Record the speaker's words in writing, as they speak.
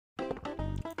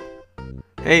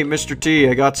Hey, Mr. T,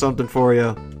 I got something for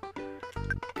you.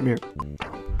 Come here.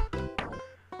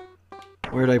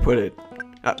 Where'd I put it?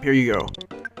 Ah, here you go.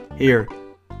 Here.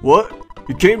 What?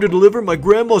 You came to deliver my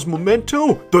grandma's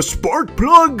memento? The spark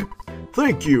plug?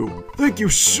 Thank you. Thank you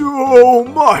so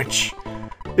much.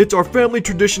 It's our family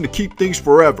tradition to keep things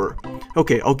forever.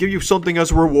 Okay, I'll give you something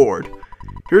as a reward.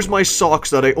 Here's my socks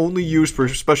that I only use for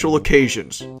special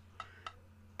occasions.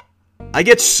 I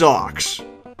get socks.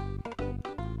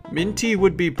 Minty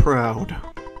would be proud.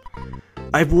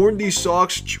 I've worn these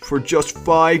socks for just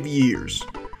 5 years.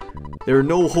 There are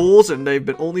no holes and they've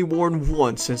been only worn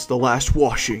once since the last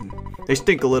washing. They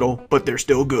stink a little, but they're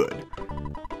still good.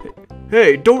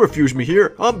 Hey, don't refuse me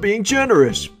here. I'm being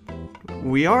generous.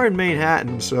 We are in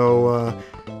Manhattan, so,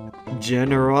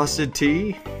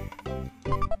 generosity?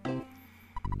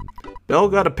 Belle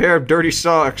got a pair of dirty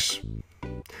socks.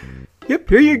 Yep,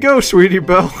 here you go, sweetie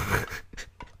Belle.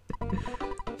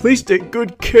 Please take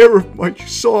good care of my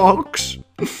socks.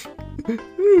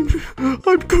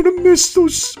 I'm gonna miss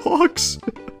those socks.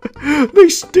 They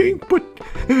stink, but...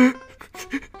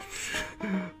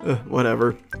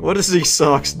 whatever. What does these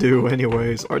socks do,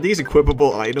 anyways? Are these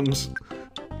equipable items?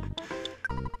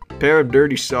 Pair of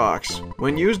dirty socks.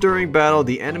 When used during battle,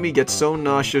 the enemy gets so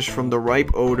nauseous from the ripe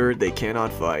odor they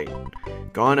cannot fight.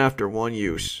 Gone after one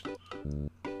use.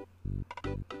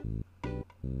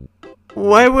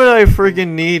 Why would I friggin'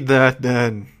 need that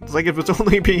then? It's like if it's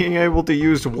only being able to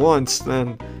use once,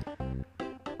 then...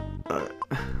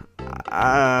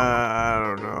 I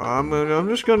don't know. I'm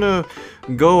just gonna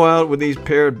go out with these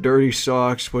pair of dirty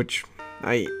socks, which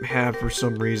I have for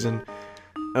some reason.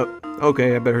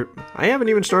 Okay, I haven't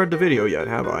even started the video yet,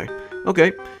 have I?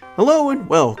 Okay. Hello and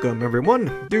welcome,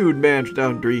 everyone. Dude Man's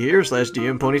Down 3 here,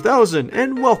 /DM Pony1000,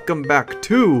 and welcome back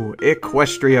to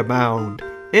EquestriaBound.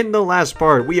 In the last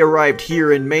part, we arrived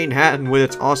here in Manhattan with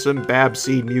its awesome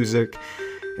Babseed music.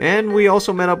 And we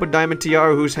also met up with Diamond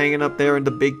Tiara, who's hanging up there in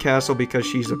the big castle because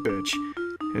she's a bitch.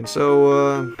 And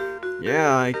so,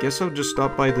 yeah, I guess I'll just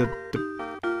stop by the...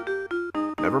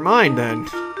 Never mind, then.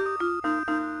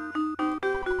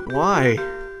 Why?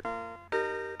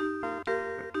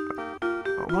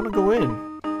 I want to go in.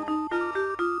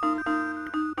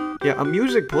 Yeah, a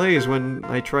music plays when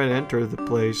I try to enter the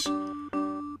place.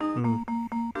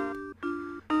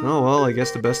 Oh well, I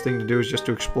guess the best thing to do is just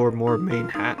to explore more of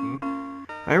Manhattan.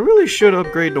 I really should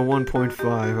upgrade to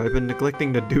 1.5. I've been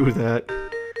neglecting to do that.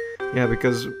 Yeah,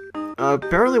 because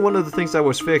apparently one of the things that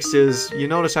was fixed is, you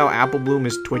notice how Apple Bloom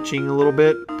is twitching a little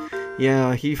bit?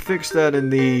 Yeah, he fixed that in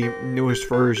the newest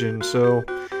version, so...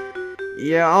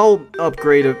 Yeah, I'll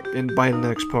upgrade it by the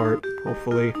next part,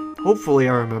 hopefully. Hopefully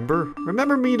I remember.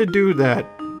 Remember me to do that.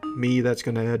 Me that's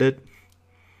gonna edit.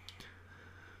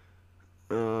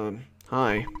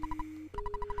 Hi.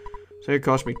 Say it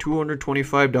cost me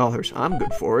 $225. I'm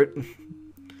good for it.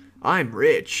 I'm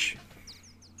rich.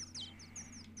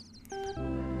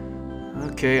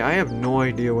 Okay, I have no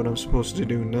idea what I'm supposed to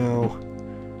do now.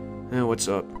 What's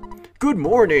up? Good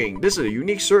morning! This is a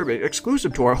unique survey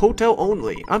exclusive to our hotel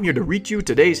only. I'm here to read you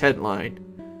today's headline.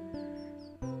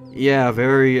 Yeah,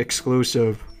 very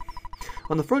exclusive.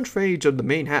 On the front page of the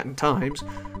Manhattan Times,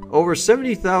 over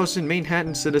 70,000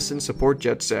 Manhattan citizens support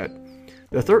Jet Set.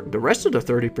 The rest of the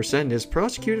 30% is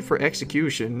prosecuted for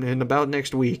execution in about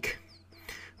next week.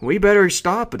 We better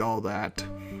stop at all that.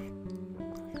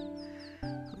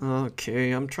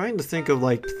 Okay, I'm trying to think of,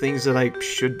 like, things that I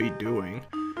should be doing.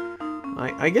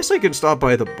 I guess I could stop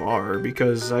by the bar,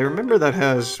 because I remember that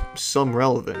has some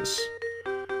relevance.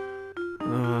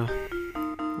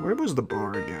 Where was the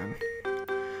bar again?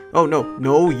 Oh, no,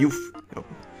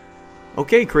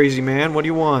 Okay, crazy man, what do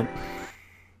you want?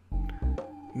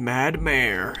 Mad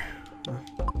Mare.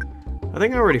 I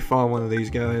think I already fought one of these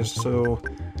guys, so...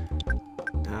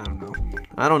 I don't know.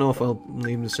 I don't know if I'll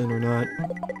leave this in or not.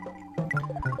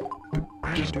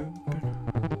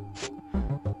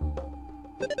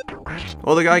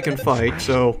 Well, the guy can fight,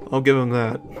 so I'll give him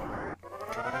that.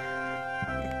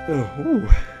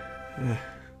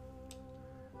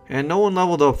 And no one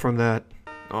leveled up from that.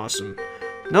 Awesome.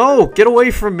 No! Get away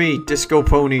from me, disco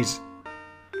ponies!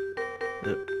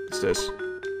 What's this?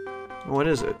 What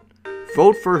is it?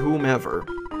 Vote for whomever.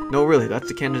 No, really, that's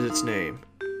the candidate's name.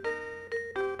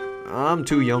 I'm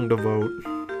too young to vote,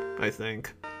 I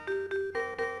think.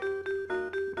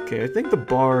 Okay, I think the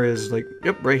bar is like,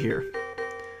 yep, right here.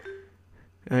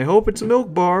 I hope it's a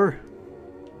milk bar.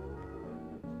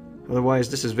 Otherwise,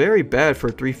 this is very bad for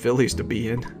 3 fillies to be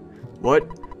in.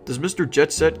 What? Does Mr.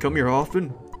 Jet Set come here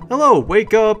often? Hello,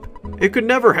 wake up! It could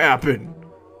never happen!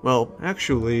 Well,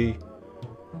 actually...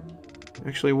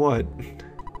 Actually what?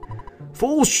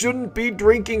 Fools shouldn't be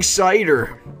drinking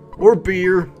cider, or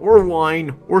beer, or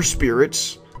wine, or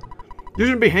spirits. You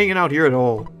shouldn't be hanging out here at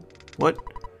all. What?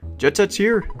 Jet Set's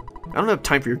here? I don't have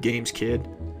time for your games, kid.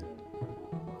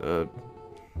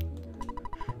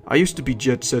 I used to be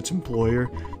Jet Set's employer.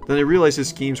 Then I realized his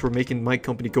schemes were making my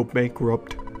company go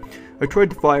bankrupt. I tried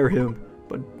to fire him,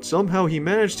 but somehow he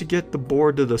managed to get the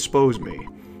board to dispose me.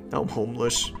 Now I'm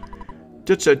homeless.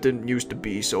 Jet Set didn't used to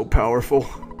be so powerful.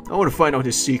 I want to find out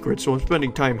his secret, so I'm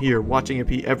spending time here watching if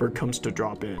he ever comes to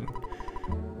drop in.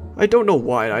 I don't know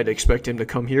why I'd expect him to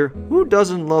come here. Who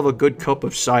doesn't love a good cup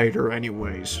of cider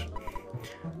anyways?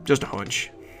 Just a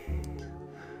hunch.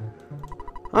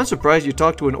 I'm surprised you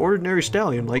talked to an ordinary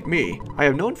stallion like me. I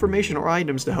have no information or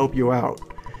items to help you out.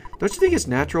 Don't you think it's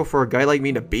natural for a guy like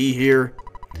me to be here?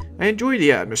 I enjoy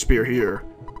the atmosphere here.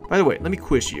 By the way, let me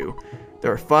quiz you.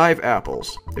 There are 5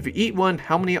 apples. If you eat one,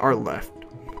 how many are left?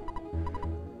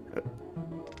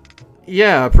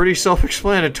 Yeah, pretty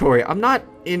self-explanatory. I'm not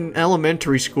in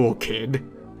elementary school, kid.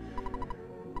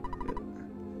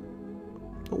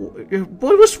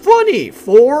 What was funny?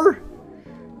 4?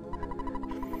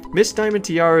 Miss Diamond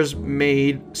Tiara's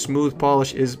made. Smooth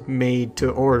polish is made to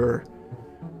order.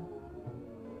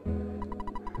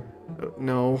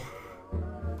 No.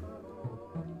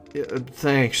 Yeah,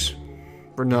 thanks.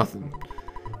 For nothing.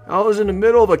 I was in the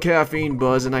middle of a caffeine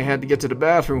buzz and I had to get to the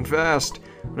bathroom fast.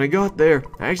 When I got there,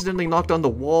 I accidentally knocked on the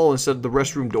wall instead of the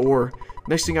restroom door.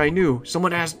 Next thing I knew,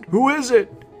 someone asked, "Who is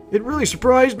it?" It really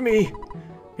surprised me.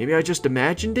 Maybe I just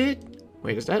imagined it?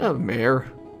 Wait, is that a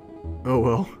mare? Oh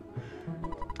well.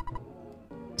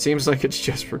 Seems like it's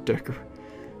just for decor.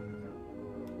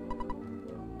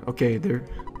 Okay, there.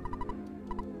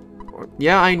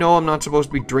 Yeah, I know I'm not supposed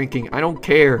to be drinking. I don't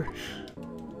care.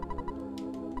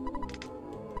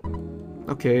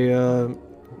 Okay,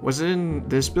 was it in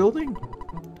this building?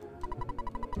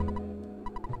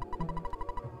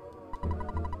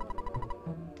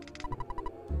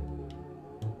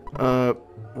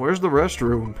 Where's the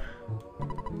restroom?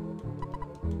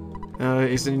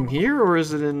 Is it in here or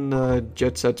is it in,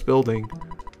 Jet Set's building?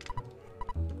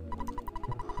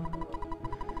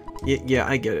 Yeah,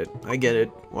 I get it. I get it.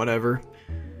 Whatever.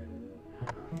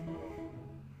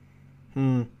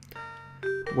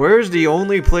 Where's the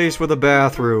only place with a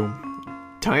bathroom?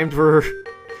 Time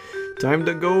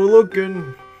to go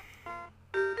looking.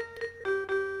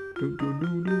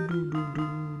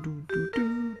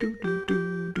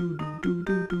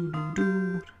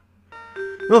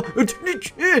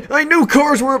 I knew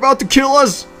cars were about to kill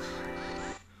us!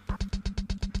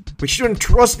 We shouldn't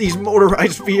trust these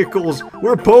motorized vehicles.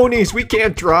 We're ponies, we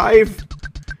can't drive.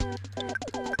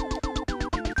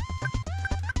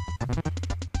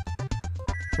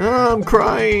 I'm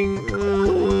crying.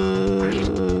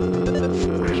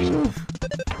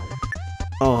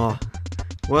 Oh,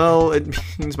 well, it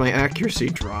means my accuracy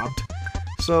dropped.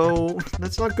 So,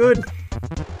 that's not good.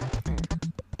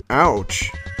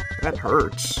 Ouch. That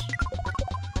hurts.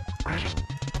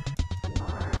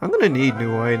 I'm gonna need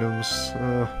new items.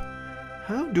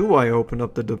 How do I open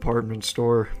up the department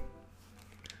store?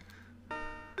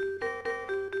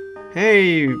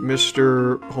 Hey,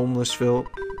 Mr. Homeless Phil.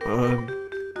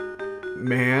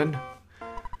 Man.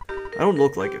 I don't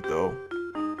look like it, though.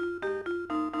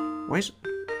 Why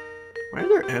are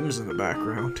there M's in the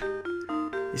background?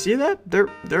 You see that?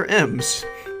 They're M's.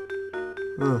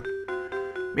 Huh.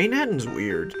 Manhattan's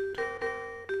weird.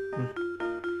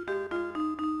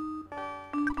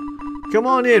 Come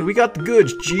on in, we got the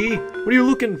goods, G. What are you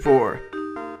looking for?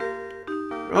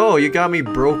 Oh, you got me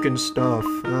broken stuff.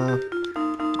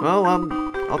 Well,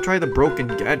 I'll try the broken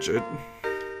gadget.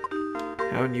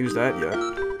 Haven't used that yet.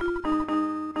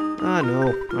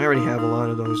 No, I already have a lot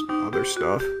of those other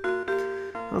stuff.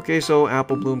 Okay, so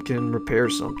Apple Bloom can repair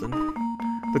something.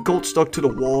 The Colt stuck to the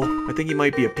wall. I think he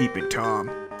might be a peeping Tom.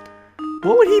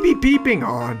 What would he be peeping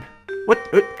on? What?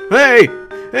 Hey!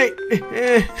 Hey!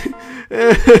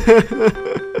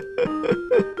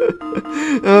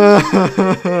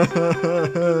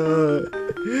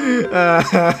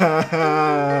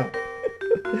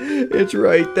 It's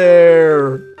right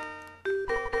there.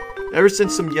 Ever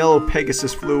since some yellow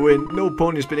Pegasus flew in, no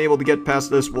pony's been able to get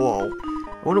past this wall.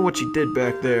 I wonder what she did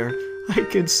back there. I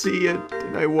can see it,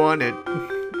 and I want it.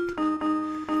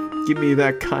 Give me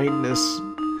that kindness.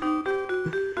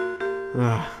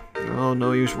 Oh,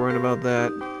 no use worrying about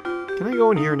that. Can I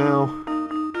go in here now?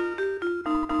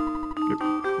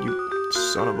 You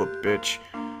son of a bitch.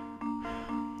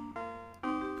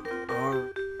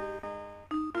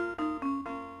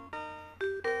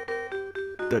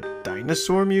 The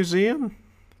Dinosaur Museum?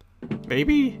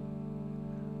 Maybe?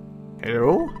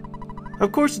 Hello?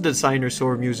 Of course the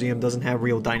Dinosaur Museum doesn't have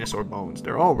real dinosaur bones.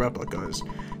 They're all replicas.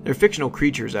 They're fictional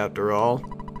creatures after all.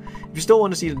 If you still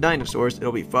want to see the dinosaurs,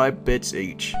 it'll be 5 bits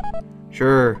each.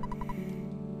 Sure.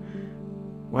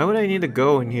 Why would I need to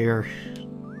go in here?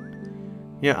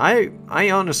 Yeah, I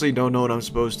honestly don't know what I'm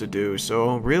supposed to do,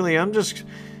 so really I'm just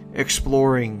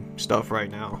exploring stuff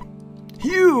right now.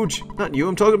 Huge! Not you,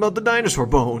 I'm talking about the dinosaur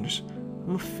bones.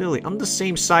 I'm a filly. I'm the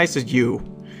same size as you.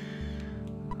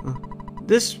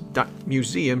 This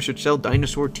museum should sell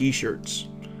dinosaur t-shirts.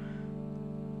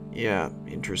 Yeah,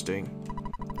 interesting.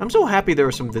 I'm so happy there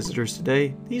are some visitors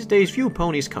today. These days, few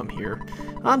ponies come here.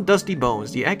 I'm Dusty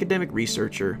Bones, the academic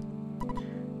researcher.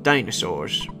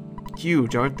 Dinosaurs.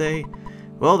 Huge, aren't they?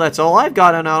 Well, that's all I've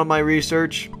gotten out of my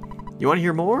research. You want to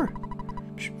hear more?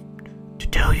 To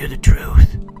tell you the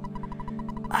truth,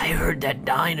 I heard that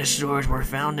dinosaurs were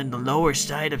found in the lower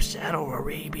side of Saudi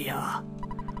Arabia,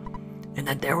 and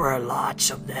that there were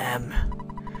lots of them.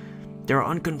 There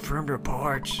are unconfirmed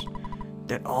reports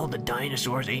that all the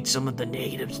dinosaurs ate some of the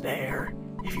natives there.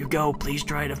 If you go, please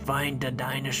try to find the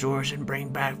dinosaurs and bring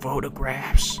back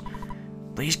photographs.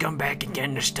 Please come back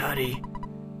again to study,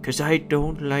 'cause I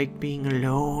don't like being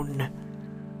alone.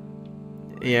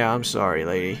 Yeah, I'm sorry,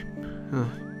 lady.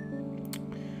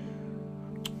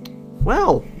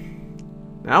 Well,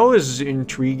 that was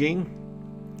intriguing.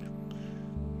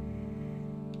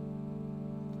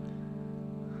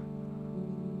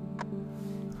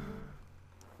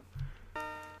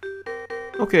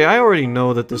 Okay, I already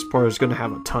know that this part is going to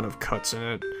have a ton of cuts in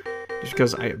it. Just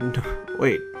because I have no...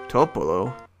 Wait,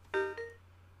 Topolo?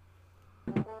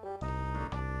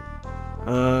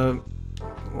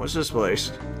 What's this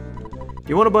place? Do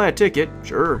you want to buy a ticket?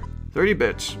 Sure. 30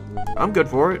 bits. I'm good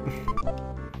for it.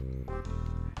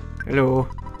 Hello.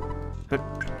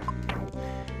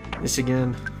 This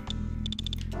again.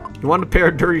 You want a pair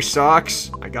of dirty socks?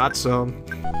 I got some.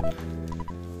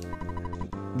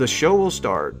 The show will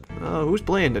start. Who's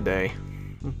playing today?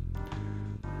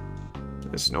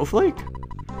 A Snowflake?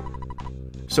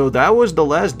 So that was the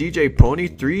last DJ Pony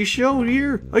 3 show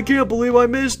here? I can't believe I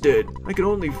missed it. I could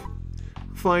only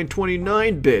find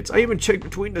 29 bits. I even checked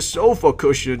between the sofa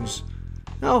cushions.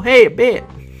 Oh, hey, a bit.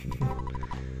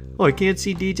 Oh, I can't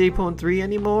see DJ Pony 3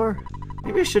 anymore?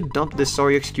 Maybe I should dump this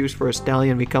sorry excuse for a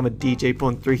stallion and become a DJ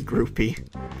Pony 3 groupie.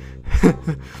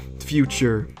 The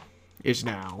future is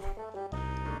now.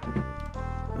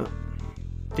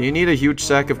 Do you need a huge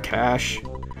sack of cash?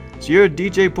 So you're a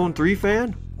DJ Pony 3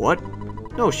 fan? What?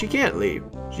 No, she can't leave.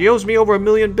 She owes me over 1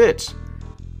 million bits.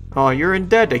 Oh, you're in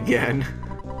debt again.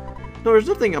 No, there's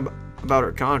nothing about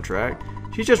her contract.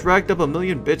 She just racked up 1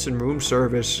 million bits in room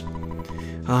service.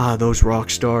 Ah, those rock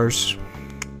stars.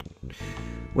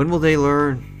 When will they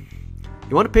learn?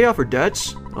 You want to pay off her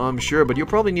debts? I'm sure, but you'll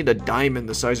probably need a diamond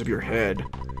the size of your head.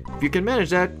 If you can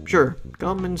manage that, sure,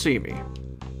 come and see me.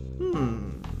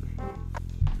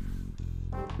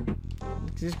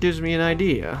 This gives me an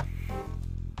idea.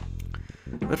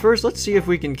 But first, let's see if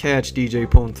we can catch DJ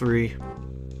Pony 3.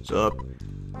 Sup?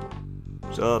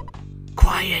 Sup?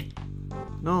 Quiet!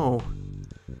 No.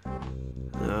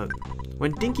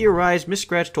 When Dinky arrives, Miss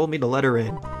Scratch told me to let her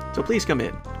in. So please come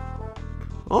in.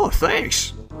 Oh,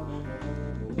 thanks!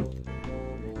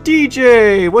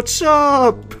 DJ! What's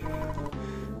up?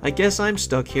 I guess I'm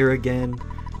stuck here again.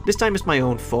 This time it's my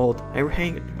own fault. I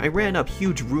ran up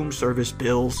huge room service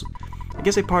bills. I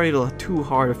guess I partied too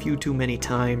hard a few too many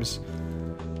times.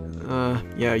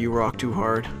 Yeah, you rock too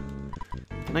hard.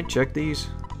 Can I check these?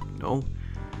 No.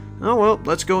 Oh well,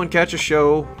 let's go and catch a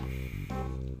show.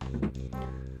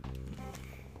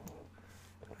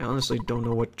 I honestly don't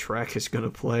know what track is gonna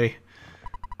play.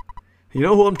 You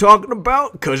know who I'm talking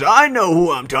about? 'Cause I know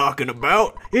who I'm talking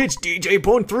about. It's DJ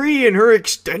Pony 3 and her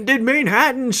extended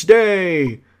Manhattan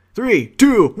stay. 3,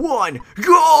 2, 1,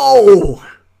 go!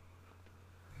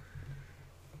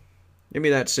 Give me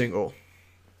that single.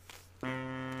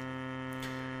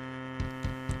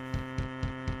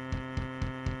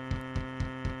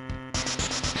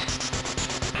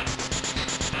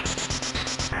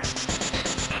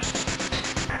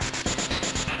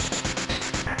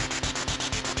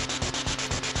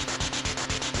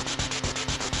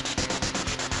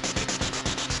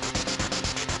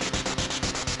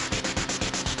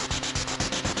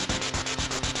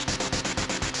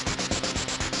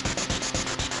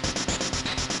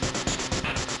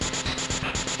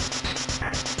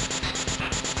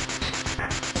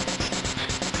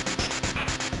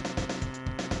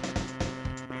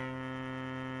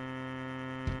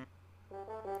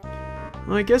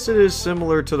 Well, I guess it is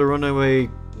similar to the Runaway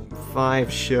 5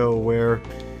 show where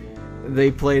they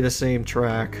play the same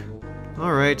track.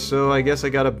 Alright, so I guess I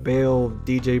gotta bail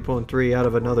DJ.3 out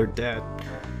of another debt.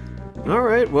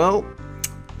 Alright, well...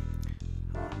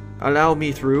 Allow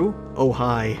me through. Oh,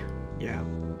 hi. Yeah.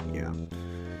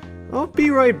 I'll be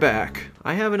right back.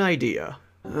 I have an idea.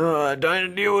 Trying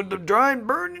to deal with the dry and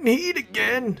burning heat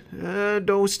again.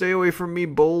 Don't stay away from me,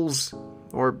 bulls.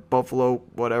 Or buffalo,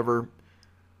 whatever.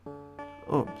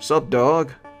 Oh, sup,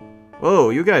 dog?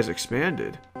 Whoa, you guys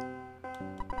expanded.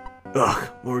 Ugh,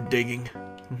 more digging.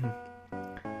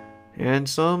 And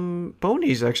some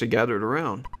ponies actually gathered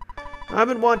around. I've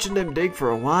been watching them dig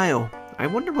for a while. I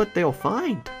wonder what they'll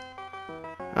find.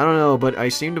 I don't know, but I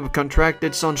seem to have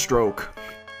contracted sunstroke.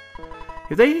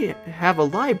 If they have a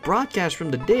live broadcast from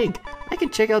the dig, I can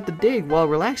check out the dig while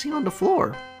relaxing on the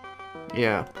floor.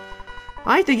 Yeah.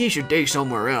 I think he should dig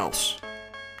somewhere else.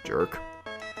 Jerk.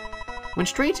 When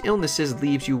strange illnesses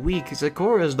leaves you weak,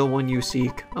 Zakora is the one you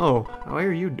seek. Oh, how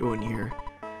are you doing here?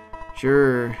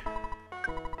 Sure.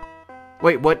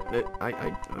 Wait, what?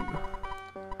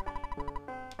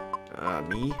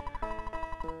 Me?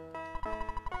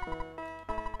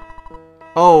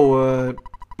 Oh,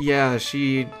 yeah,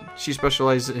 she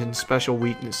specializes in special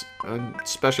weakness,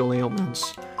 special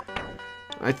ailments.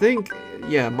 I think,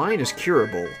 yeah, mine is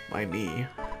curable by me.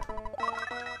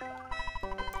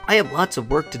 I have lots of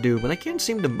work to do, but I can't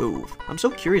seem to move. I'm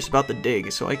so curious about the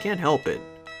dig, so I can't help it.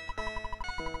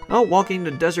 Oh, walking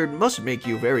the desert must make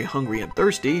you very hungry and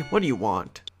thirsty. What do you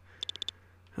want?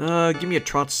 Give me a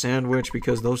trot sandwich,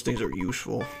 because those things are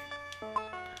useful.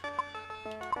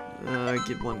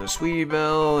 Give one to Sweetie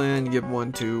Belle, and give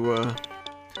one to,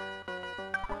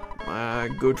 my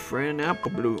good friend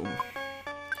Apple Bloom.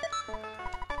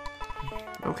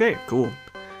 Okay, cool.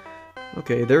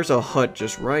 Okay, there's a hut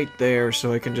just right there,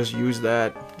 so I can just use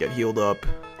that, get healed up,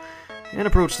 and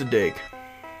approach the dig.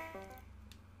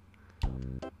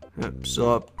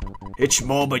 Sup? It's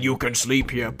small, but you can sleep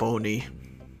here, pony.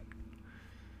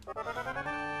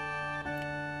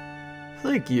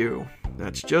 Thank you.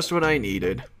 That's just what I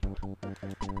needed.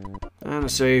 And a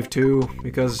save, too,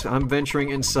 because I'm venturing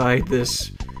inside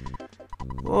this...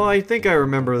 Well, I think I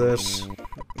remember this.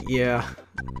 Yeah.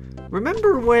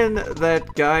 Remember when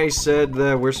that guy said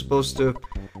that we're supposed to...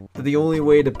 that the only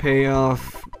way to pay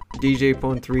off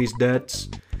DJ.3's debts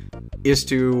is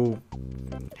to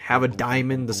have a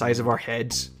diamond the size of our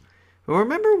heads? Well,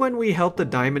 remember when we helped the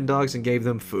diamond dogs and gave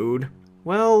them food?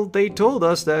 Well, they told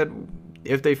us that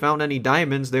if they found any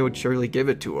diamonds, they would surely give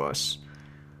it to us.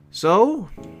 So,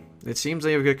 it seems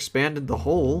they have expanded the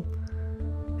hole.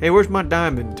 Hey, where's my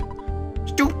diamond?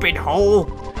 Stupid hole!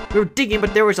 We were digging,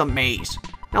 but there was a maze.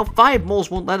 Now 5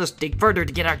 moles won't let us dig further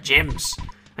to get our gems.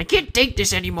 I can't take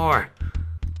this anymore.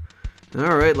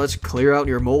 Alright, let's clear out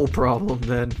your mole problem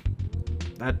then.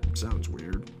 That sounds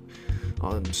weird.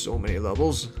 On so many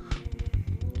levels.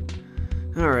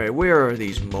 Alright, where are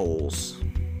these moles?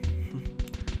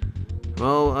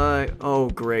 Well, oh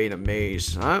great, a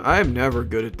maze. I'm never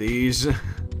good at these.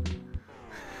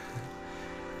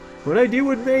 When I deal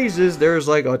with mazes, there's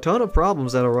like a ton of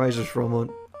problems that arises from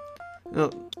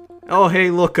it. Oh hey,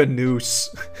 look, a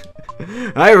noose.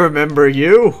 I remember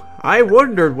you. I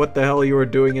wondered what the hell you were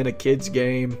doing in a kid's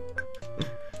game.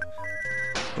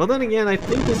 Well, then again, I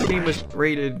think this game was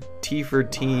rated T for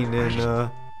teen in,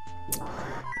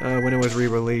 when it was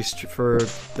re-released for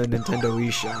the Nintendo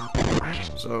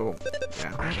eShop. So,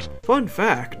 yeah. Fun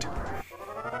fact.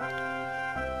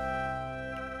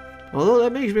 Although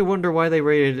that makes me wonder why they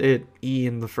rated it E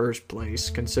in the first place,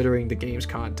 considering the game's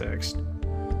context.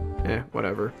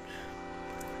 Whatever.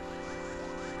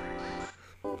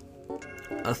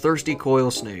 A thirsty coil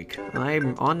snake.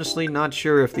 I'm honestly not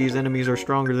sure if these enemies are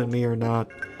stronger than me or not.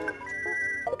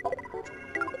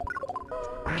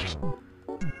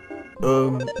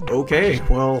 Okay,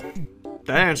 well,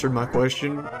 that answered my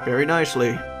question very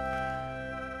nicely.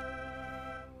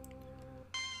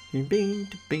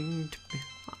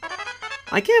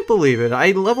 I can't believe it.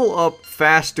 I level up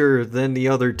faster than the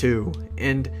other two.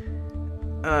 And,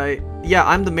 yeah,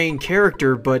 I'm the main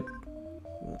character, but...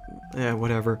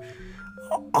 whatever.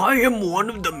 I am one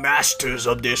of the masters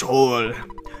of this hole.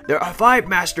 There are 5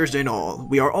 masters in all.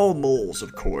 We are all moles,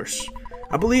 of course.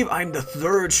 I believe I'm the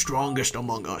 3rd strongest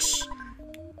among us.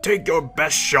 Take your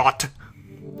best shot.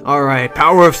 Alright,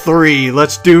 power of 3.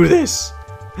 Let's do this.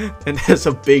 And there's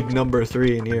a big number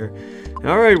 3 in here.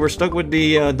 Alright, we're stuck with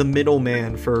the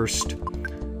middleman first.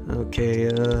 Okay,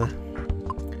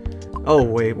 oh,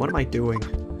 wait, what am I doing?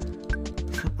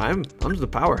 I'm the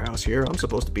powerhouse here. I'm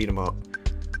supposed to beat him up.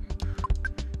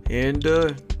 And,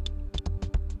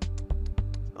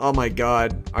 oh my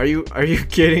god. Are you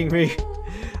kidding me?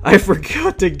 I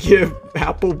forgot to give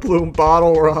Apple Bloom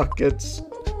bottle rockets.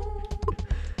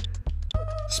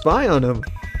 spy on him.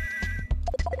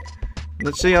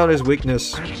 Let's see out his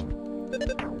weakness.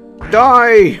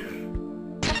 Die!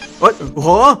 What?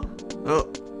 Huh? Oh,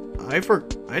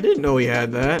 I didn't know he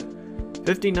had that.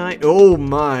 59. Oh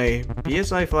my.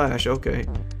 PSI flash. Okay.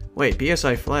 Wait,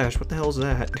 PSI flash. What the hell is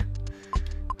that?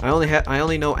 I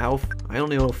only know Alpha. I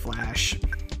only know Flash.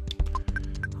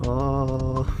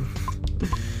 Oh.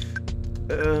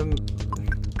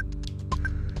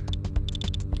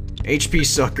 HP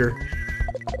sucker.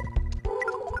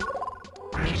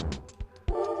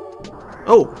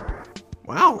 Oh.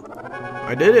 Wow.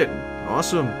 I did it.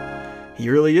 Awesome. He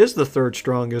really is the third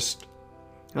strongest.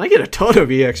 And I get a ton of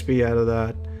EXP out of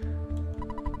that.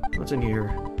 What's in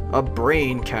here? A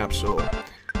brain capsule.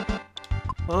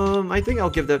 I think I'll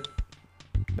give that...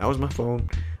 That was my phone.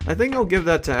 I think I'll give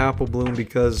that to Apple Bloom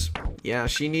because, yeah,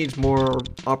 she needs more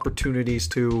opportunities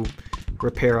to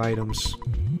repair items.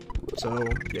 So,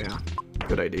 yeah,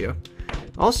 good idea.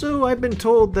 Also, I've been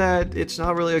told that it's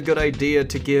not really a good idea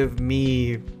to give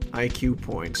me IQ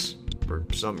points for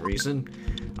some reason.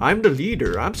 I'm the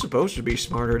leader. I'm supposed to be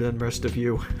smarter than the rest of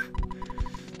you.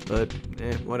 But,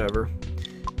 whatever.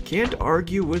 Can't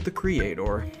argue with the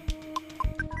creator.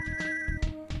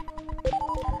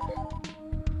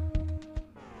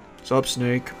 Sup,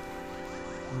 Snake?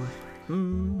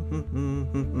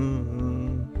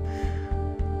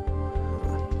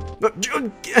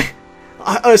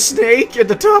 A snake at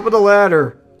the top of the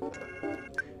ladder.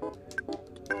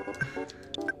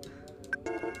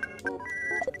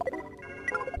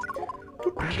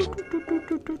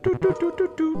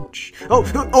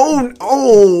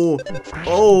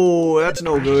 Oh, that's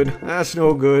no good. That's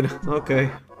no good. Okay.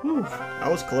 Whew,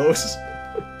 that was close.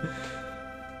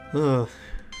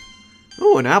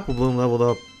 Oh, an Apple Bloom leveled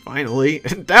up. Finally.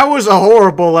 That was a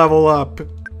horrible level up.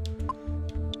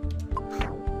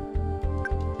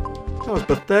 That was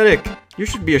pathetic. You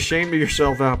should be ashamed of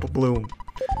yourself, Apple Bloom.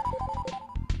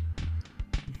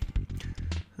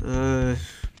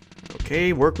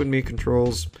 Okay, work with me,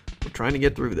 controls. We're trying to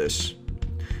get through this.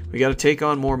 We gotta take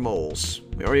on more moles.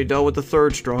 We already dealt with the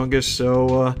third strongest,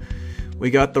 so, we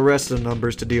got the rest of the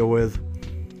numbers to deal with.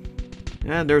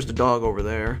 And there's the dog over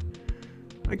there.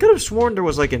 I could have sworn there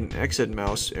was like an exit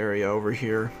mouse area over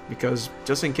here, because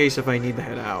just in case if I need to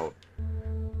head out.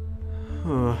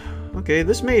 Okay,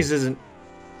 this maze isn't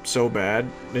so bad.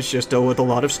 It's just dealt with a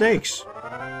lot of snakes.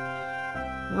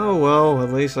 Oh well,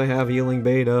 at least I have healing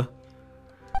beta.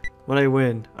 What'd I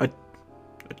win? A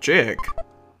chick?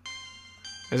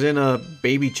 As in a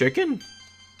baby chicken?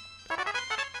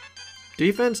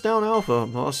 Defense down alpha.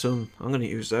 Awesome. I'm gonna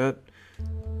use that.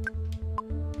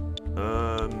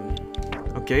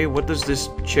 Okay, what does this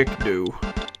chick do?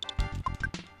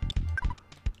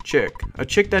 Chick. A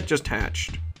chick that just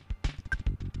hatched.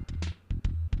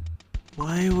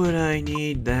 Why would I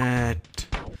need that?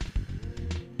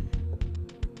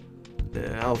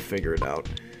 I'll figure it out.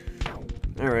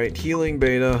 Alright, healing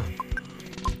beta.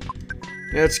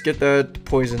 Let's get that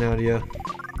poison out of you.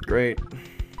 Great.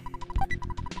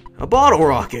 A bottle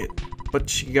rocket! But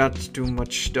she got too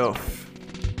much stuff.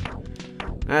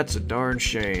 That's a darn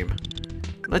shame.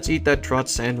 Let's eat that trot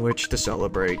sandwich to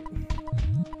celebrate.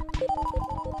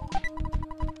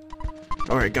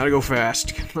 Alright, gotta go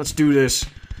fast. Let's do this.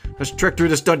 Let's trek through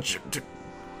this dungeon.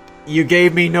 You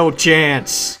gave me no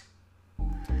chance.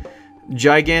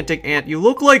 Gigantic ant. You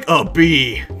look like a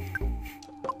bee.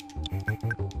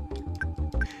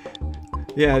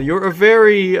 Yeah, you're a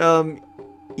very,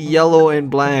 yellow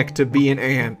and black to be an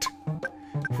ant.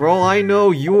 For all I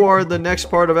know, you are the next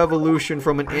part of evolution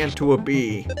from an ant to a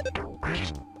bee.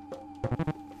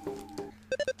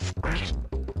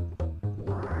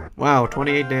 Wow,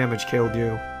 28 damage killed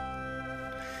you.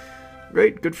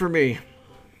 Great, good for me.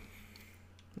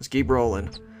 Let's keep rolling.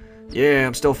 Yeah,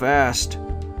 I'm still fast.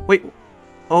 Wait,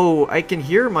 oh, I can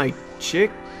hear my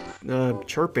chick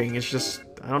chirping. It's just,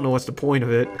 I don't know what's the point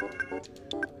of it.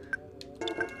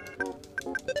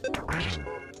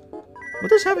 What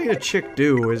does having a chick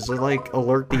do? Is it like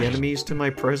alert the enemies to my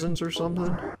presence or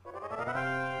something?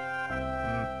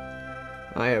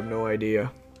 I have no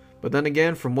idea. But then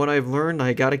again, from what I've learned,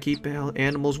 I gotta keep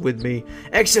animals with me.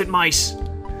 Exit mice!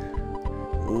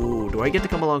 Ooh, do I get to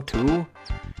come along too?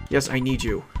 Yes, I need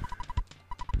you.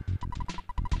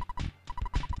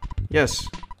 Yes.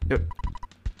 Yep.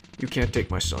 You can't take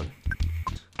my son.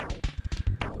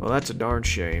 Well, that's a darn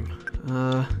shame.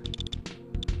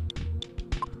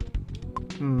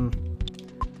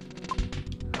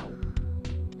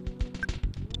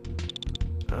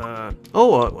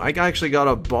 Oh, I actually got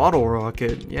a bottle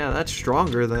rocket. Yeah, that's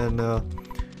stronger than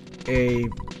a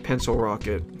pencil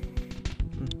rocket.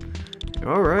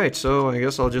 Alright, so I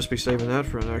guess I'll just be saving that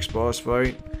for the next boss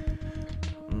fight.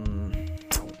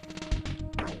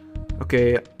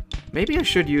 Okay, maybe I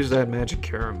should use that magic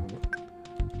caramel.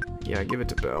 Yeah, give it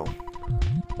to Belle.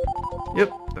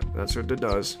 Yep, that's what it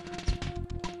does.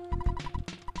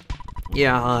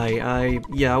 Yeah, I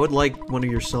would like one of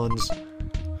your sons.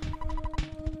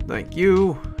 Thank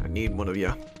you. I need one of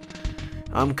you.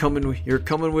 I'm coming. You're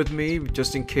coming with me,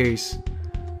 just in case.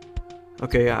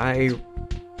 Okay,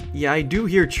 I do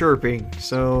hear chirping,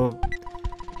 so...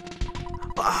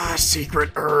 Ah, secret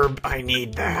herb. I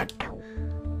need that.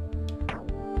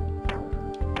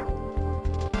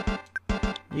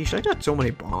 Yeesh, I got so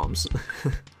many bombs.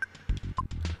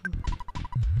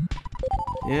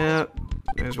 Yeah,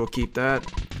 may as well keep that.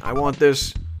 I want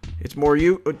this. It's more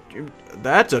you.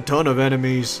 That's a ton of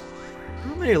enemies.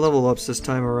 How many level ups this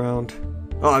time around?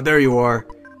 Ah, there you are.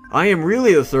 I am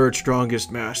really the third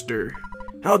strongest master.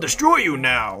 I'll destroy you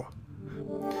now.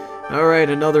 Alright,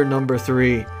 another number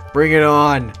 3. Bring it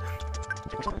on.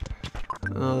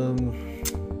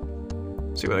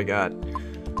 See what I got.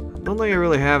 Don't think I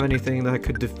really have anything that I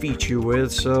could defeat you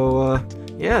with, so,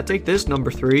 yeah, take this, number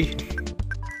 3.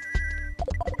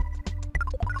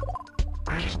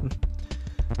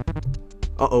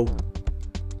 Uh-oh.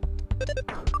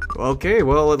 Okay,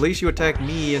 well, at least you attacked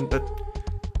me, and,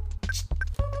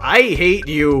 I hate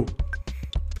you!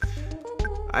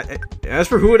 As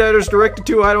for who that is directed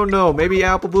to, I don't know. Maybe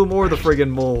Apple Bloom or the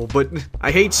friggin' mole, but I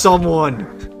hate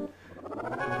someone!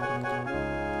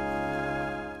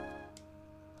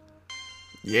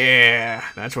 Yeah,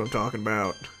 that's what I'm talking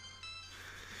about.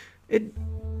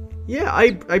 Yeah,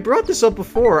 I brought this up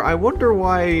before. I wonder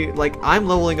why, like, I'm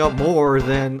leveling up more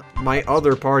than my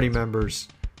other party members.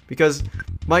 Because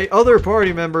my other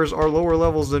party members are lower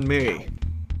levels than me.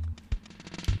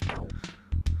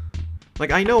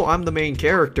 Like, I know I'm the main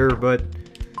character, but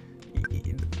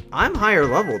I'm higher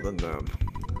level than them.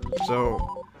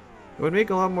 So, it would make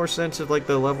a lot more sense if, like,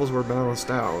 the levels were balanced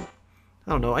out.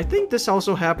 I don't know, I think this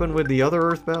also happened with the other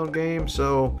Earthbound game,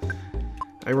 so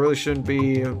I really shouldn't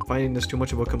be finding this too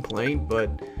much of a complaint,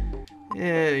 but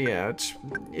yeah,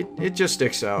 it just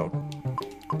sticks out.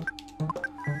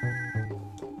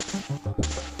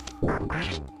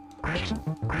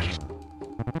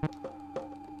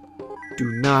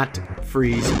 Do not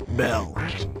freeze Belle.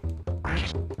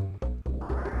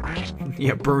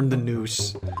 Yeah, burn the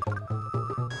noose.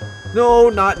 No,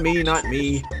 not me, not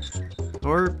me.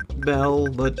 Or Belle,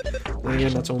 but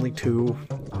again, that's only 2.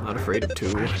 I'm not afraid of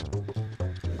 2.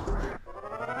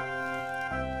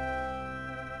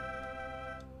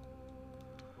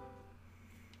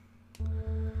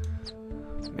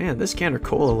 Man, this can of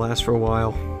cola lasts for a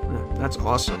while. That's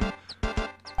awesome.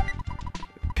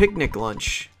 Picnic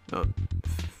lunch. Oh,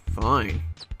 fine.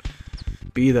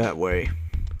 Be that way.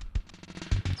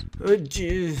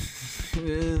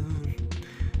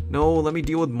 No, let me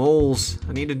deal with moles.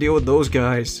 I need to deal with those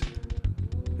guys.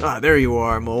 Ah, there you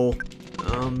are, mole.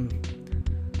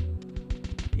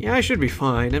 Yeah, I should be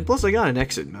fine. And plus I got an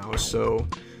exit mouse, so...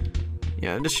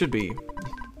 yeah, this should be...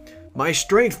 My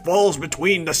strength falls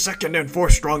between the second and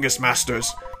fourth strongest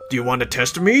masters. Do you want to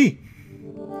test me?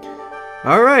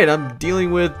 Alright, I'm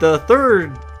dealing with the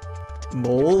third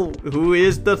mole, who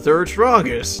is the third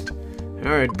strongest.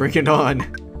 Alright, bring it on.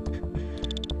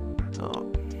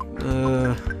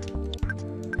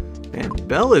 Man,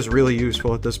 Belle is really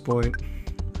useful at this point.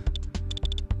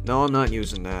 No, I'm not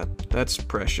using that. That's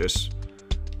precious.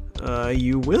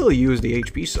 You will use the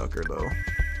HP sucker, though.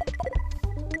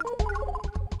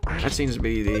 That seems to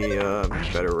be the,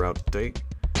 better route to take.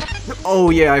 Oh,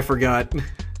 yeah, I forgot.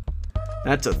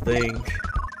 That's a thing.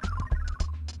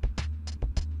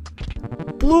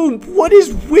 Bloom, what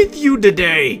is with you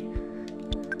today?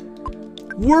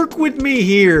 Work with me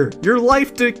here. Your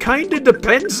life kinda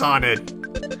depends on it.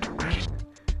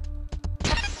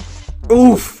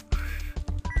 Oof.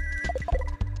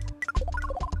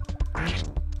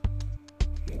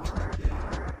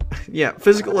 Yeah,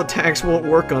 physical attacks won't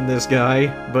work on this guy,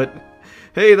 but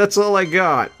hey, that's all I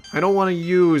got. I don't want to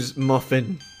use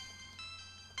Muffin.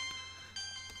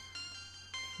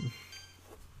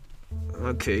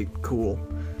 Okay, cool.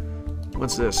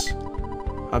 What's this?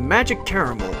 A magic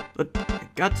caramel.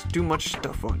 Got too much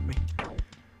stuff on me.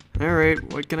 Alright,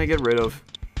 what can I get rid of?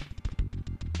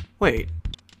 Wait.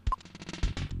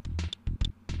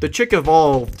 The chick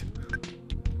evolved.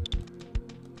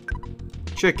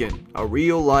 Chicken. A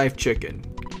real live chicken.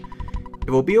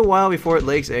 It will be a while before it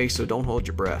lays eggs, so don't hold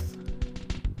your breath.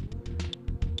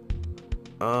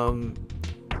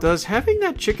 Does having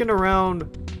that chicken around...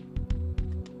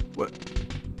 what?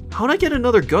 How'd I get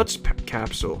another guts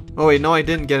capsule? Oh wait, no, I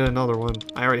didn't get another one.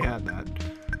 I already had that.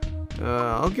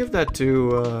 I'll give that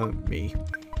to me.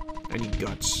 I need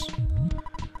guts.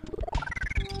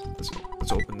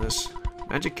 Let's open this.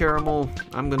 Magic caramel.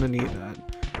 I'm gonna need that.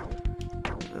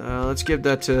 Let's give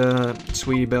that to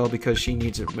Sweetie Belle because she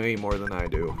needs it way more than I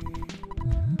do.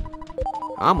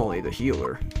 I'm only the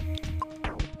healer.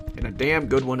 And a damn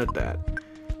good one at that.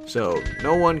 So,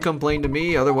 no one complain to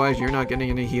me, otherwise you're not getting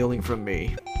any healing from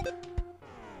me.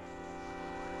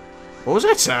 What was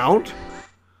that sound?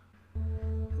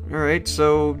 Alright,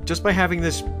 so just by having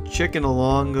this chicken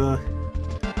along,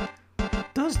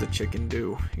 what does the chicken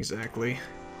do, exactly?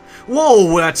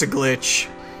 Whoa, that's a glitch!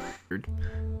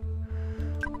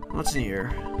 What's in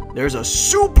here? There's a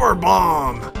super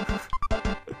bomb!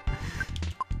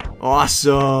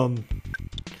 Awesome!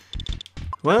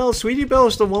 Well, Sweetie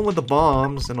Belle's the one with the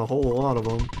bombs, and a whole lot of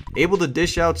them. Able to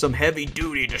dish out some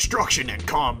heavy-duty destruction in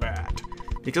combat.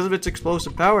 Because of its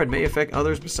explosive power, it may affect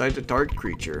others besides the target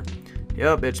creature.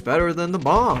 Yep, it's better than the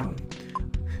bomb.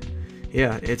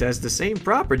 Yeah, it has the same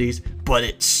properties, but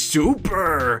it's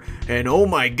super! And oh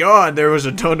my god, there was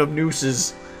a ton of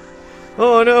nooses.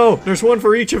 Oh no, there's one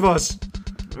for each of us!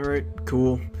 Alright,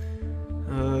 cool.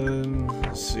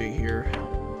 Let's see here.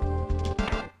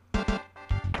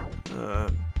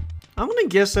 I'm gonna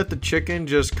guess that the chicken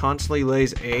just constantly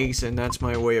lays eggs, and that's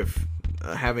my way of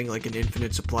having like an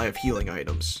infinite supply of healing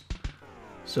items.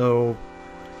 So,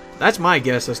 that's my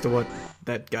guess as to what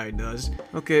that guy does.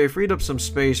 Okay, I freed up some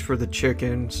space for the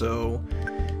chicken, so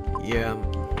yeah.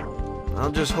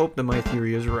 I'll just hope that my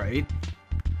theory is right.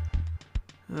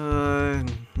 I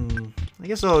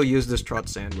guess I'll use this trot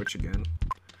sandwich again.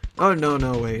 Oh,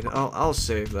 no, wait. I'll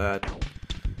save that.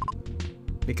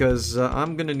 Because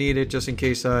I'm gonna need it just in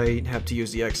case I have to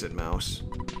use the exit mouse.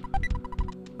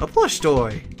 A plush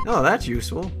toy! Oh, that's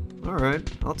useful. Alright,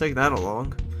 I'll take that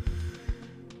along.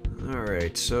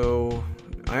 Alright, so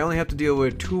I only have to deal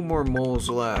with 2 more moles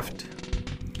left.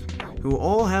 Who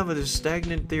all have a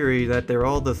stagnant theory that they're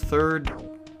all the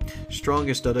 3rd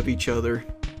strongest out of each other.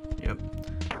 Yep.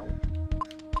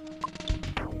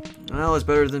 Well, it's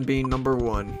better than being number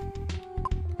 1.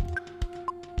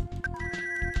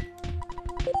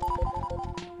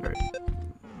 Alright.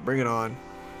 Bring it on.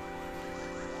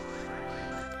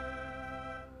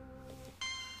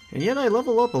 And yet I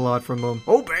level up a lot from them.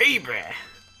 Oh, baby!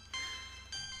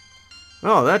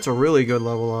 Oh, that's a really good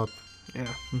level up. Yeah.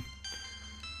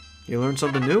 You learned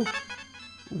something new?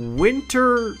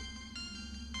 Winter...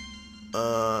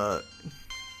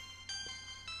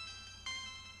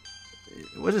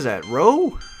 What is that?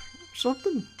 Row?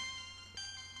 Something?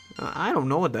 I don't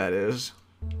know what that is.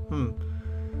 Oh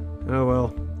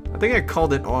well. I think I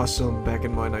called it awesome back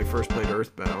in when I first played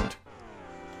Earthbound.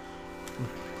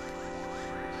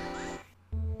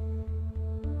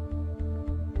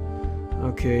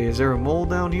 Okay, is there a mole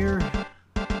down here?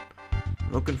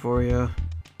 Looking for you.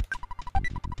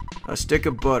 A stick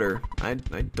of butter. I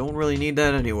don't really need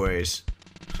that anyways.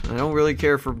 I don't really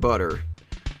care for butter.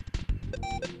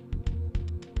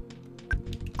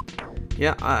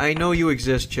 Yeah, I know you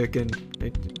exist, chicken.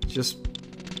 It just...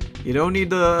 You don't need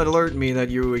to alert me that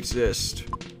you exist.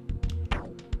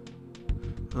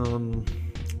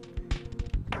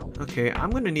 Okay,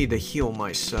 I'm gonna need to heal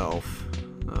myself.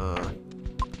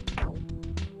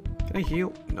 Can I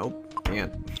heal? Nope,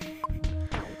 can't.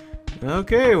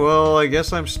 Okay, well, I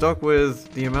guess I'm stuck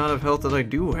with the amount of health that I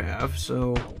do have,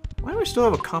 so... Why do I still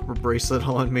have a copper bracelet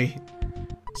on me?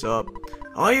 What's up?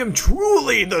 I am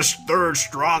truly the 3rd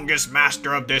strongest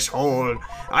master of this hole.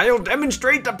 I'll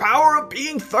demonstrate the power of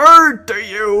being 3rd to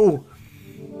you.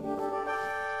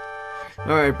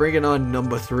 Alright, bring it on,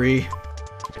 number 3.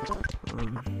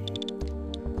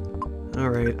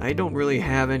 Alright, I don't really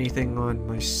have anything on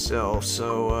myself,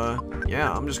 so,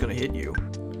 yeah, I'm just gonna hit you.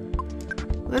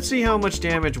 Let's see how much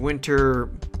damage Winter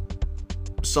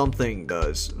something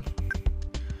does.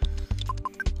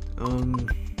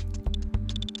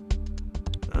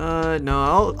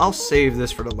 No, I'll save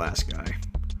this for the last guy.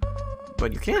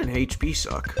 But you can HP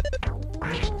suck.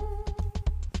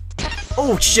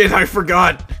 Oh shit, I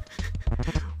forgot!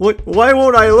 What? Why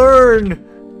won't I learn?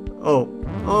 Oh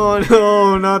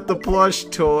no, not the plush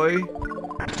toy.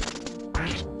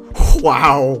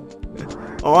 Wow.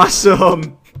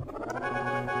 Awesome.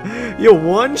 You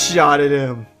one-shotted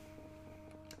him.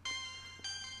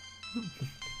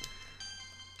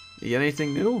 You get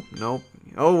anything new? Nope.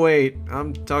 Oh wait,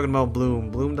 I'm talking about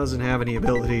Bloom. Bloom doesn't have any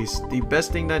abilities. The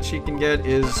best thing that she can get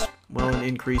is, well, an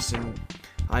increase in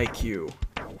IQ.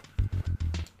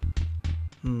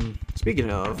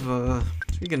 Speaking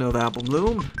of Apple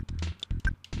Bloom,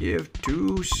 give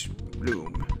to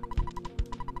Bloom.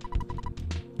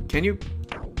 Can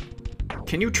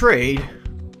you trade?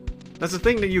 That's a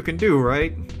thing that you can do,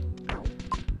 right?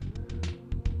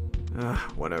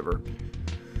 Whatever.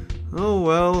 Oh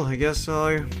well, I guess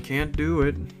I can't do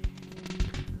it.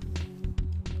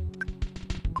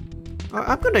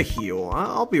 I'm gonna heal.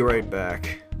 I'll be right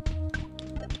back.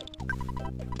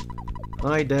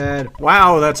 Hi, Dad.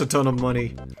 Wow, that's a ton of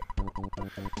money.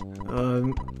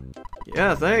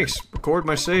 Yeah, thanks. Record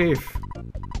my save.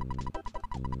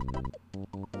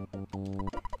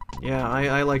 Yeah,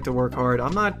 I like to work hard.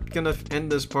 I'm not gonna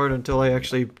end this part until I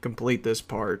actually complete this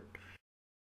part.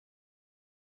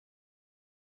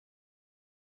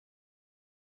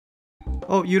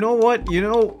 Oh, you know what? You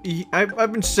know,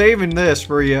 I've been saving this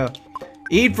for you.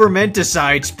 Eat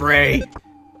fermenticide spray.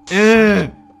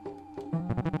 Ugh.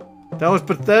 That was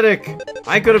pathetic.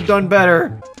 I could have done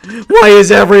better. Why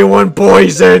is everyone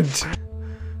poisoned?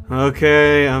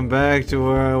 Okay, I'm back to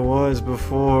where I was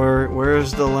before.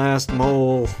 Where's the last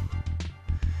mole?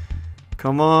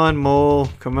 Come on, mole.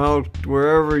 Come out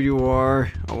wherever you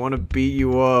are. I want to beat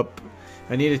you up.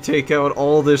 I need to take out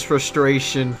all this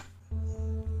frustration.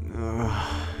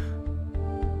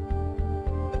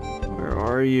 Where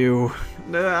are you?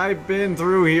 I've been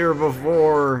through here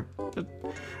before.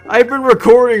 I've been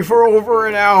recording for over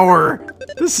an hour.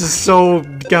 This is so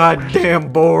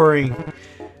goddamn boring.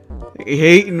 I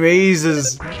hate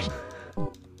mazes.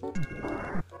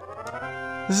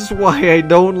 This is why I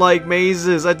don't like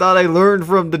mazes. I thought I learned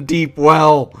from the deep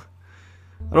well.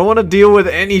 I don't want to deal with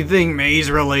anything maze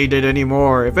related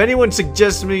anymore. If anyone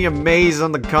suggests me a maze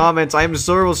on the comments, I'm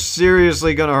so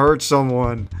seriously gonna hurt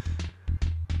someone.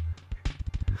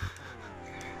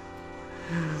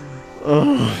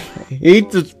 Ugh, I hate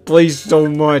this place so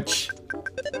much.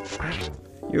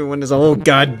 Even when it's a whole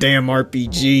goddamn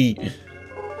RPG.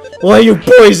 Why you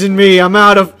poison me? I'm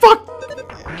out of fuck.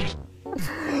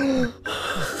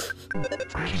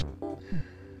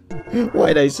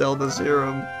 Why'd I sell the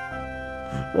serum?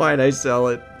 Why'd I sell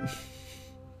it?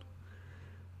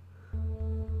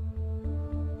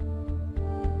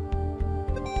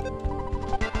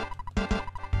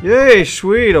 Yay,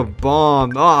 sweet, a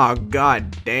bomb. Oh,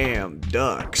 goddamn,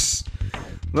 ducks.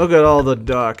 Look at all the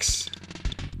ducks.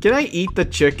 Can I eat the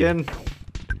chicken?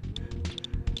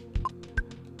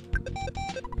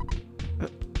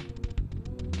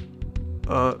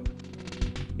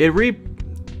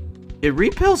 It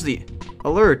repels the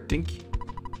alert. Dinky.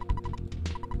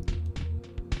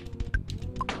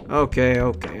 Okay,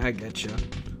 I get you.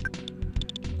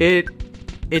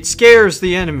 It scares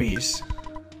the enemies.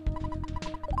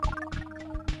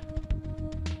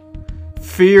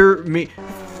 Fear me.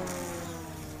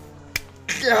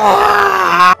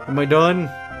 Am I done?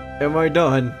 Am I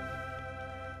done?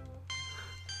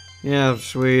 Yeah,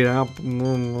 sweet.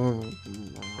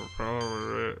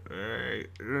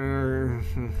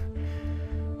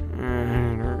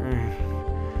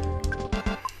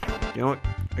 You know what?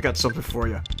 I got something for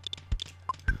you.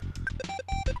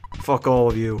 Fuck all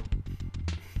of you.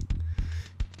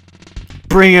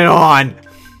 Bring it on!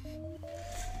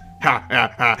 Ha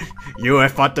ha ha. You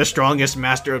have fought the strongest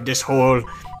master of this hole,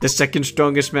 the second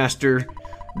strongest master,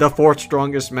 the fourth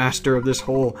strongest master of this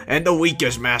hole, and the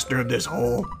weakest master of this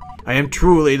hole. I am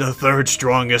truly the third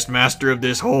strongest master of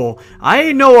this hole.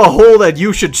 I know a hole that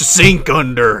you should sink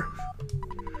under.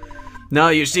 Now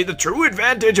you see the true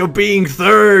advantage of being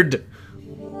third.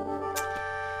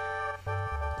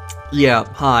 Yeah,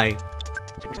 hi.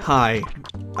 Hi.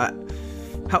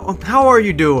 How are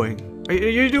you doing? Are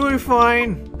you doing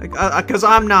fine? Cause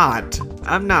I'm not.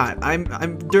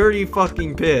 I'm dirty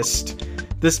fucking pissed.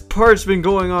 This part's been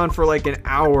going on for like an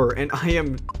hour and I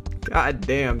am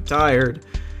goddamn tired.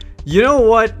 You know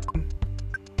what?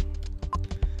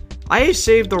 I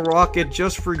saved the rocket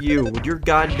just for you with your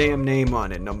goddamn name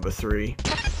on it, number 3.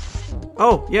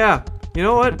 Oh, yeah. You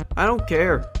know what? I don't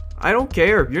care. I don't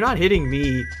care. You're not hitting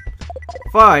me.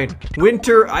 Fine.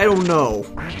 Winter, I don't know.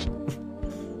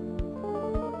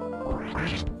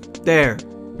 There.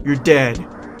 You're dead.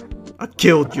 I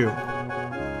killed you.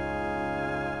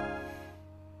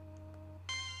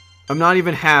 I'm not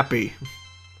even happy.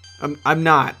 I'm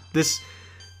not. This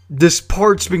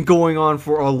part's been going on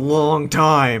for a long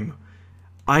time.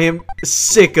 I am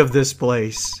sick of this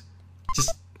place.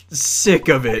 Just sick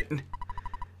of it.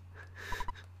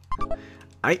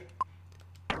 I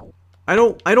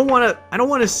don't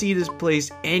want to see this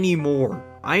place anymore.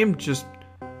 I am just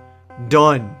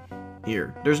done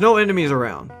here. There's no enemies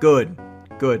around. Good.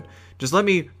 Good. Just let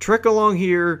me trek along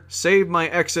here, save my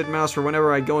exit mouse for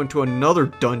whenever I go into another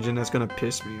dungeon that's gonna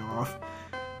piss me off.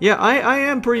 Yeah, I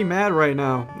am pretty mad right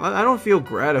now. I don't feel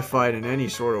gratified in any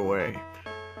sort of way.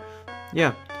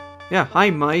 Yeah. Yeah, hi,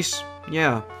 mice.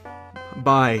 Yeah.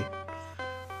 Bye.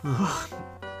 Ugh.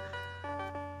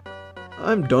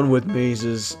 I'm done with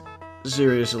mazes.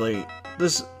 Seriously.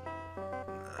 This...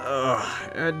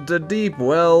 the deep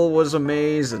well was a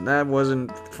maze, and that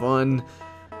wasn't fun.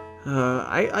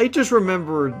 I just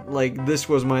remember, like, this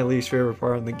was my least favorite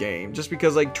part in the game. Just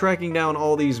because, like, tracking down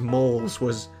all these moles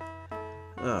was...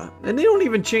 and they don't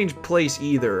even change place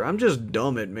either. I'm just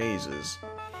dumb at mazes.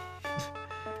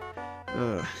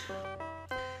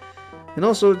 And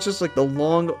also, it's just, like, the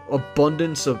long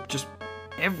abundance of just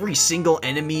every single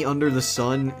enemy under the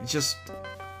sun. It's just...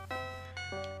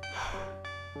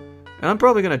 And I'm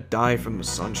probably gonna die from a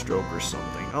sunstroke or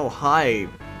something. Oh, hi,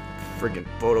 friggin'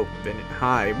 photo finish.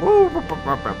 Hi.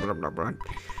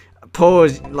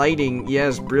 Pose, lighting,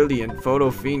 yes, brilliant.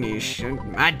 Photo finish.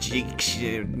 Magic.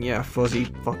 Yeah, fuzzy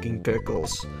fucking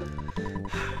pickles.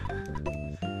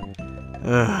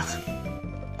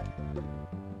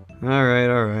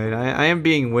 Alright. I am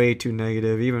being way too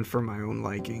negative, even for my own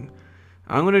liking.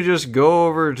 I'm gonna just go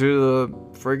over to the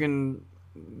friggin'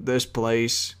 this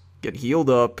place, get healed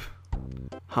up.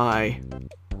 Hi.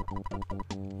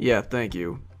 Yeah, thank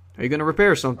you. Are you gonna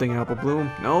repair something, Apple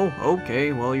Bloom? No?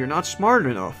 Okay, well, you're not smart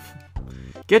enough.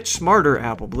 Get smarter,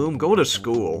 Apple Bloom. Go to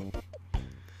school.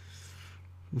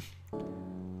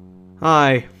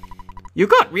 Hi. You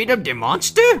got rid of the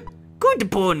monster?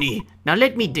 Good pony. Now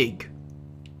let me dig.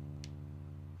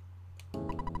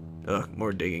 Ugh,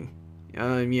 more digging.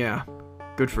 Yeah.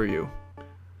 Good for you.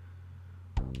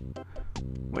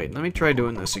 Wait, let me try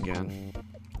doing this again.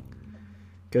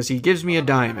 Because he gives me a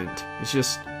diamond. It's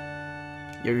just...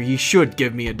 Yeah, he should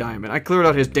give me a diamond. I cleared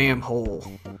out his damn hole.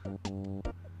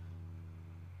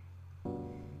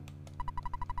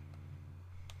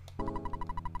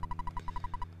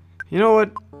 You know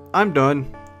what? I'm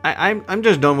done. I'm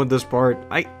just done with this part.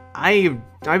 I've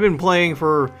been playing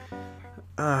for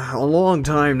a long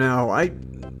time now.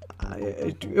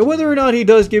 Whether or not he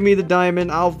does give me the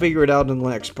diamond, I'll figure it out in the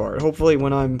next part. Hopefully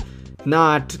when I'm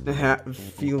not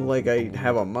feel like I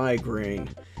have a migraine.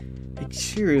 Like,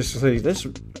 seriously, this...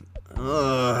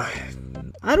 I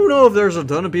don't know if there's a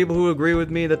ton of people who agree with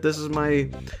me that this is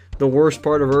the worst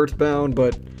part of Earthbound,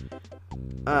 but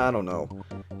I don't know.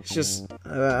 It's just,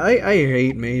 I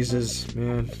hate mazes,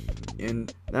 man.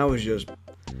 And that was just...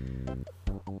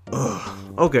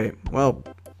 Okay, well,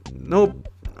 nope,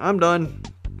 I'm done.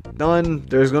 Done.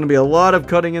 There's going to be a lot of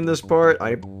cutting in this part.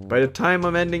 By the time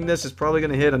I'm ending this, it's probably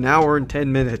going to hit an hour and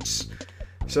 10 minutes.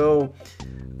 So,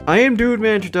 I am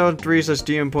DudeMan2003, that's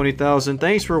DM20,000.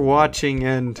 Thanks for watching,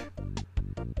 and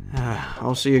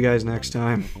I'll see you guys next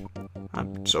time.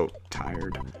 I'm so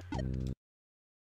tired.